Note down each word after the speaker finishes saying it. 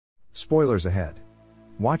Spoilers ahead.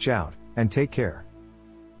 Watch out, and take care.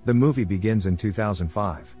 The movie begins in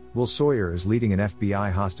 2005. Will Sawyer is leading an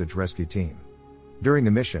FBI hostage rescue team. During the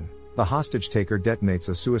mission, the hostage taker detonates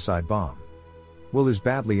a suicide bomb. Will is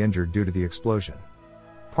badly injured due to the explosion.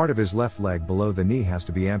 Part of his left leg below the knee has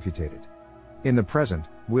to be amputated. In the present,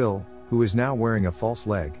 Will, who is now wearing a false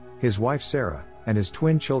leg, his wife Sarah, and his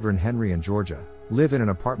twin children Henry and Georgia, live in an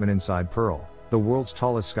apartment inside Pearl, the world's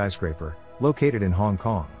tallest skyscraper, located in Hong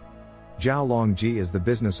Kong. Zhao Longji is the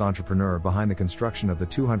business entrepreneur behind the construction of the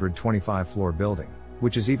 225-floor building,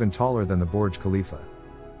 which is even taller than the Burj Khalifa.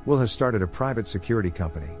 Will has started a private security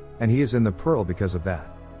company, and he is in the Pearl because of that.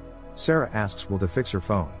 Sarah asks Will to fix her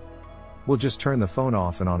phone. Will just turn the phone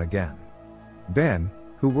off and on again. Ben,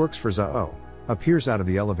 who works for Zhao, appears out of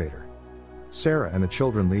the elevator. Sarah and the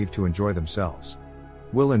children leave to enjoy themselves.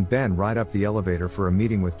 Will and Ben ride up the elevator for a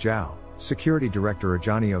meeting with Zhao, security director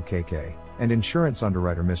Ajani Okk, and insurance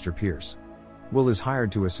underwriter Mr. Pierce. Will is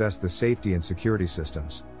hired to assess the safety and security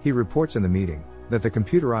systems. He reports in the meeting that the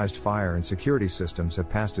computerized fire and security systems have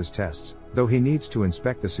passed his tests, though he needs to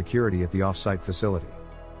inspect the security at the off-site facility.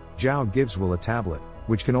 Zhao gives Will a tablet,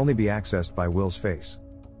 which can only be accessed by Will's face.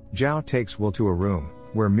 Zhao takes Will to a room,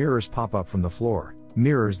 where mirrors pop up from the floor,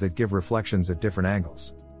 mirrors that give reflections at different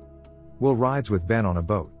angles. Will rides with Ben on a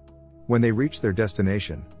boat. When they reach their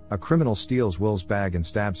destination, a criminal steals Will's bag and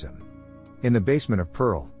stabs him. In the basement of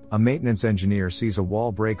Pearl, a maintenance engineer sees a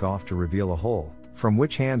wall break off to reveal a hole, from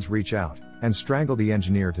which hands reach out, and strangle the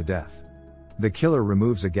engineer to death. The killer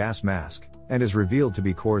removes a gas mask, and is revealed to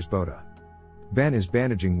be Kors Boda. Ben is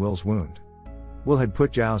bandaging Will's wound. Will had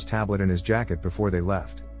put Zhao's tablet in his jacket before they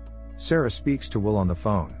left. Sarah speaks to Will on the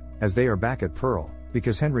phone, as they are back at Pearl,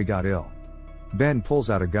 because Henry got ill. Ben pulls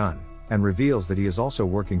out a gun, and reveals that he is also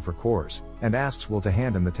working for Kors, and asks Will to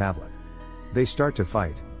hand him the tablet. They start to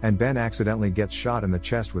fight, and Ben accidentally gets shot in the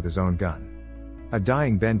chest with his own gun. A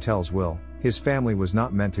dying Ben tells Will, his family was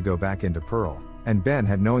not meant to go back into Pearl, and Ben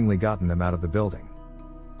had knowingly gotten them out of the building.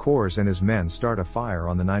 Kors and his men start a fire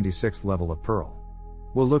on the 96th level of Pearl.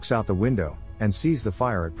 Will looks out the window, and sees the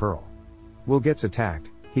fire at Pearl. Will gets attacked,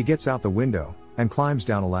 he gets out the window, and climbs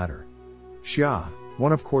down a ladder. Xia,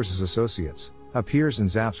 one of Kors's associates, appears and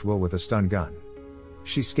zaps Will with a stun gun.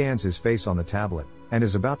 She scans his face on the tablet, and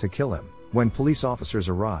is about to kill him, when police officers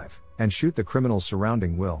arrive, and shoot the criminals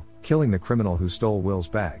surrounding Will, killing the criminal who stole Will's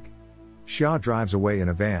bag. Xia drives away in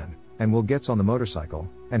a van, and Will gets on the motorcycle,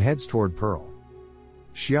 and heads toward Pearl.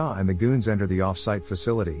 Xia and the goons enter the off-site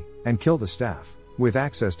facility, and kill the staff. With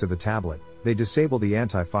access to the tablet, they disable the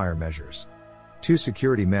anti-fire measures. 2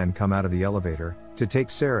 security men come out of the elevator, to take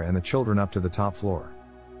Sarah and the children up to the top floor.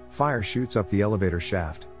 Fire shoots up the elevator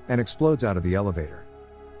shaft, and explodes out of the elevator.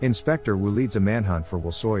 Inspector Wu leads a manhunt for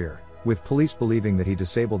Will Sawyer, with police believing that he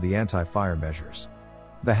disabled the anti-fire measures.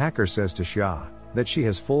 The hacker says to Xia, that she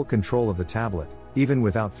has full control of the tablet, even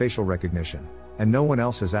without facial recognition, and no one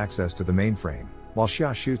else has access to the mainframe, while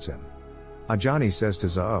Xia shoots him. Ajani says to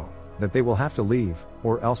Zhao, that they will have to leave,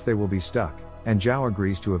 or else they will be stuck, and Zhao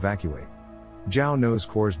agrees to evacuate. Zhao knows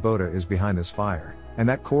Kors Boda is behind this fire, and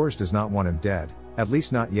that Kors does not want him dead, at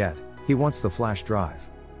least not yet. He wants the flash drive.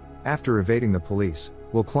 After evading the police,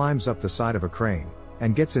 Will climbs up the side of a crane,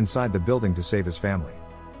 and gets inside the building to save his family.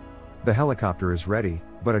 The helicopter is ready,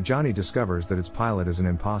 but Ajani discovers that its pilot is an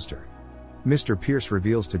imposter. Mr. Pierce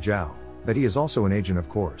reveals to Zhao, that he is also an agent of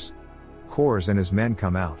Kors. Kors and his men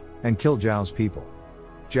come out, and kill Zhao's people.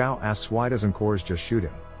 Zhao asks why doesn't Kors just shoot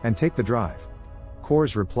him, and take the drive.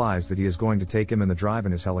 Kors replies that he is going to take him and the drive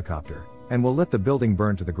in his helicopter, and will let the building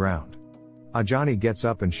burn to the ground. Ajani gets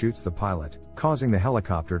up and shoots the pilot, causing the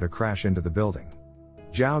helicopter to crash into the building.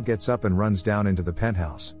 Zhao gets up and runs down into the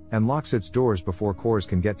penthouse, and locks its doors before Kors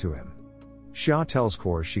can get to him. Xia tells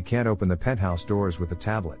Kors she can't open the penthouse doors with the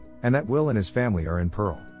tablet, and that Will and his family are in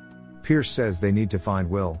Pearl. Pierce says they need to find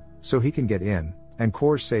Will, so he can get in, and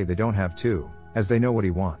Kors say they don't have to, as they know what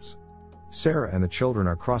he wants. Sarah and the children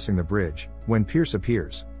are crossing the bridge, when Pierce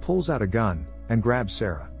appears, pulls out a gun, and grabs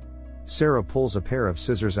Sarah. Sarah pulls a pair of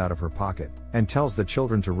scissors out of her pocket, and tells the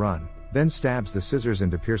children to run, then stabs the scissors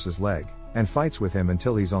into Pierce's leg, and fights with him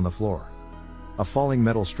until he's on the floor. A falling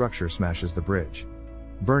metal structure smashes the bridge.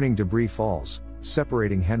 Burning debris falls,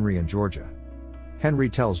 separating Henry and Georgia. Henry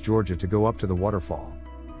tells Georgia to go up to the waterfall.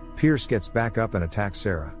 Pierce gets back up and attacks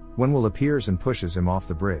Sarah, when Will appears and pushes him off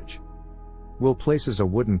the bridge. Will places a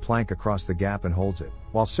wooden plank across the gap and holds it,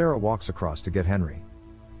 while Sarah walks across to get Henry.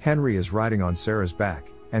 Henry is riding on Sarah's back,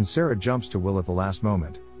 and Sarah jumps to Will at the last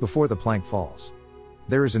moment, before the plank falls.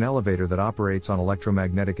 There is an elevator that operates on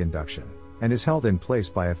electromagnetic induction, and is held in place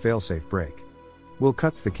by a failsafe brake. Will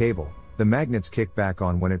cuts the cable, the magnets kick back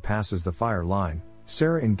on when it passes the fire line,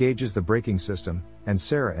 Sarah engages the braking system, and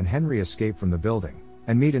Sarah and Henry escape from the building,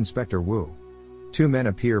 and meet Inspector Wu. Two men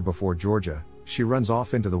appear before Georgia, she runs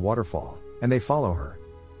off into the waterfall, and they follow her.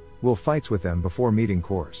 Will fights with them before meeting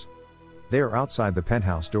Coors. They are outside the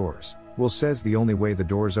penthouse doors. Will says the only way the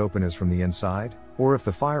doors open is from the inside, or if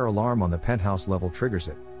the fire alarm on the penthouse level triggers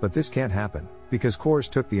it, but this can't happen, because Coors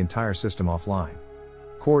took the entire system offline.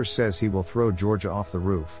 Coors says he will throw Georgia off the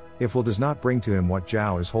roof, if Will does not bring to him what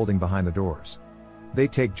Zhao is holding behind the doors. They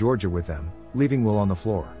take Georgia with them, leaving Will on the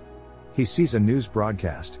floor. He sees a news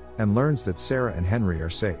broadcast, and learns that Sarah and Henry are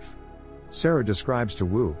safe. Sarah describes to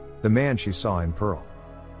Wu, the man she saw in Pearl.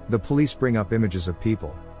 The police bring up images of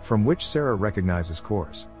people, from which Sarah recognizes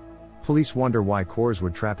Coors. Police wonder why Coors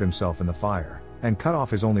would trap himself in the fire, and cut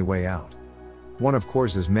off his only way out. One of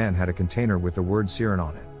Coors' men had a container with the word siren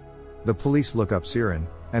on it. The police look up siren,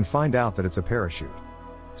 and find out that it's a parachute.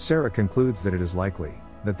 Sarah concludes that it is likely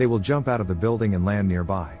that they will jump out of the building and land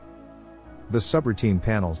nearby. The subroutine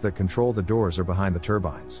panels that control the doors are behind the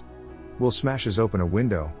turbines. Will smashes open a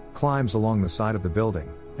window, climbs along the side of the building,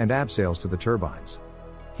 and abseils to the turbines.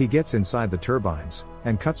 He gets inside the turbines,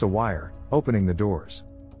 and cuts a wire, opening the doors.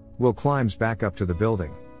 Will climbs back up to the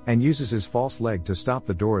building, and uses his false leg to stop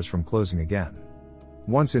the doors from closing again.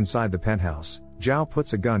 Once inside the penthouse, Zhao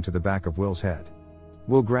puts a gun to the back of Will's head.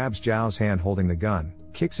 Will grabs Zhao's hand holding the gun,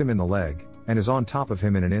 kicks him in the leg, and is on top of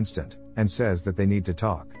him in an instant, and says that they need to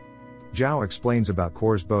talk. Zhao explains about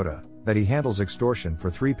Coors Boda, that he handles extortion for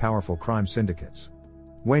 3 powerful crime syndicates.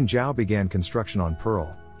 When Zhao began construction on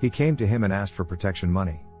Pearl, he came to him and asked for protection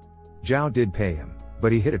money. Zhao did pay him,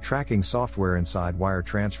 but he hid a tracking software inside wire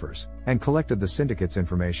transfers, and collected the syndicate's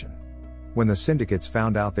information. When the syndicates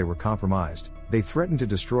found out they were compromised, they threatened to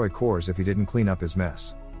destroy Coors if he didn't clean up his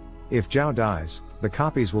mess. If Zhao dies, the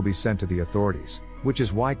copies will be sent to the authorities, which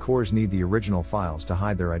is why Coors need the original files to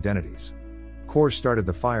hide their identities. Coors started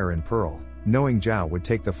the fire in Pearl, knowing Zhao would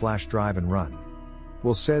take the flash drive and run.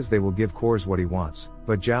 Will says they will give Coors what he wants,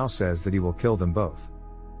 but Zhao says that he will kill them both.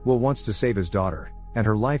 Will wants to save his daughter, and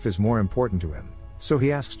her life is more important to him, so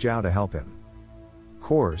he asks Zhao to help him.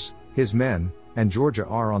 Coors, his men, and Georgia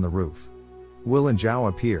are on the roof. Will and Zhao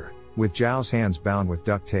appear, with Zhao's hands bound with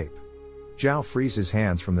duct tape. Zhao frees his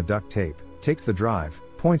hands from the duct tape, takes the drive,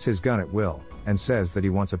 points his gun at Will, and says that he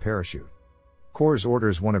wants a parachute. Coors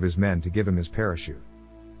orders one of his men to give him his parachute.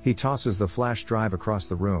 He tosses the flash drive across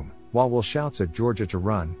the room, while Will shouts at Georgia to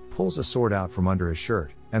run, pulls a sword out from under his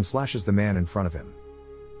shirt, and slashes the man in front of him.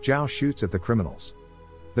 Zhao shoots at the criminals.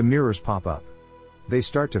 The mirrors pop up. They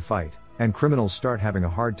start to fight, and criminals start having a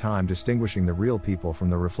hard time distinguishing the real people from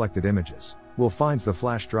the reflected images. Will finds the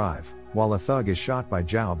flash drive, while a thug is shot by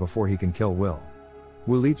Zhao before he can kill Will.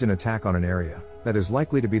 Will leads an attack on an area that is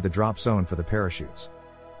likely to be the drop zone for the parachutes.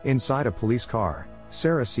 Inside a police car,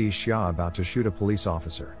 Sarah sees Xia about to shoot a police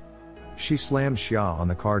officer. She slams Xia on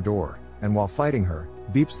the car door, and while fighting her,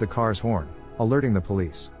 beeps the car's horn, alerting the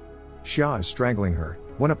police. Xia is strangling her,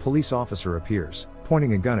 when a police officer appears,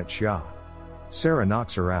 pointing a gun at Xia. Sarah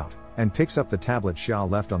knocks her out, and picks up the tablet Xia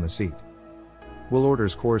left on the seat. Will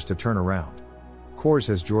orders Coors to turn around. Coors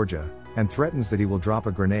has Georgia, and threatens that he will drop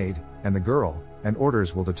a grenade, and the girl, and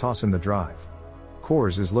orders Will to toss him the drive.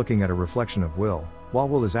 Coors is looking at a reflection of Will, while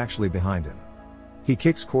Will is actually behind him. He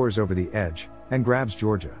kicks Coors over the edge, and grabs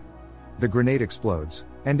Georgia. The grenade explodes,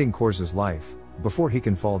 ending Coors' life, before he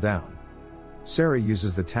can fall down. Sarah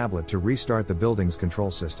uses the tablet to restart the building's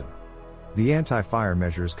control system. The anti-fire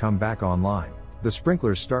measures come back online, the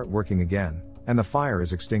sprinklers start working again, and the fire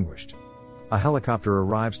is extinguished. A helicopter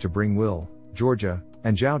arrives to bring Will, Georgia,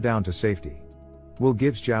 and Zhao down to safety. Will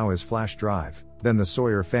gives Zhao his flash drive, then the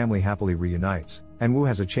Sawyer family happily reunites, and Wu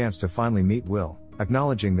has a chance to finally meet Will,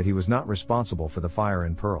 acknowledging that he was not responsible for the fire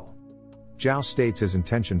in Pearl. Zhao states his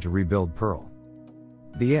intention to rebuild Pearl.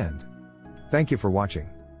 The end. Thank you for watching.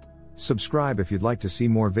 Subscribe if you'd like to see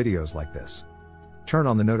more videos like this. Turn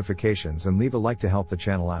on the notifications and leave a like to help the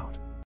channel out.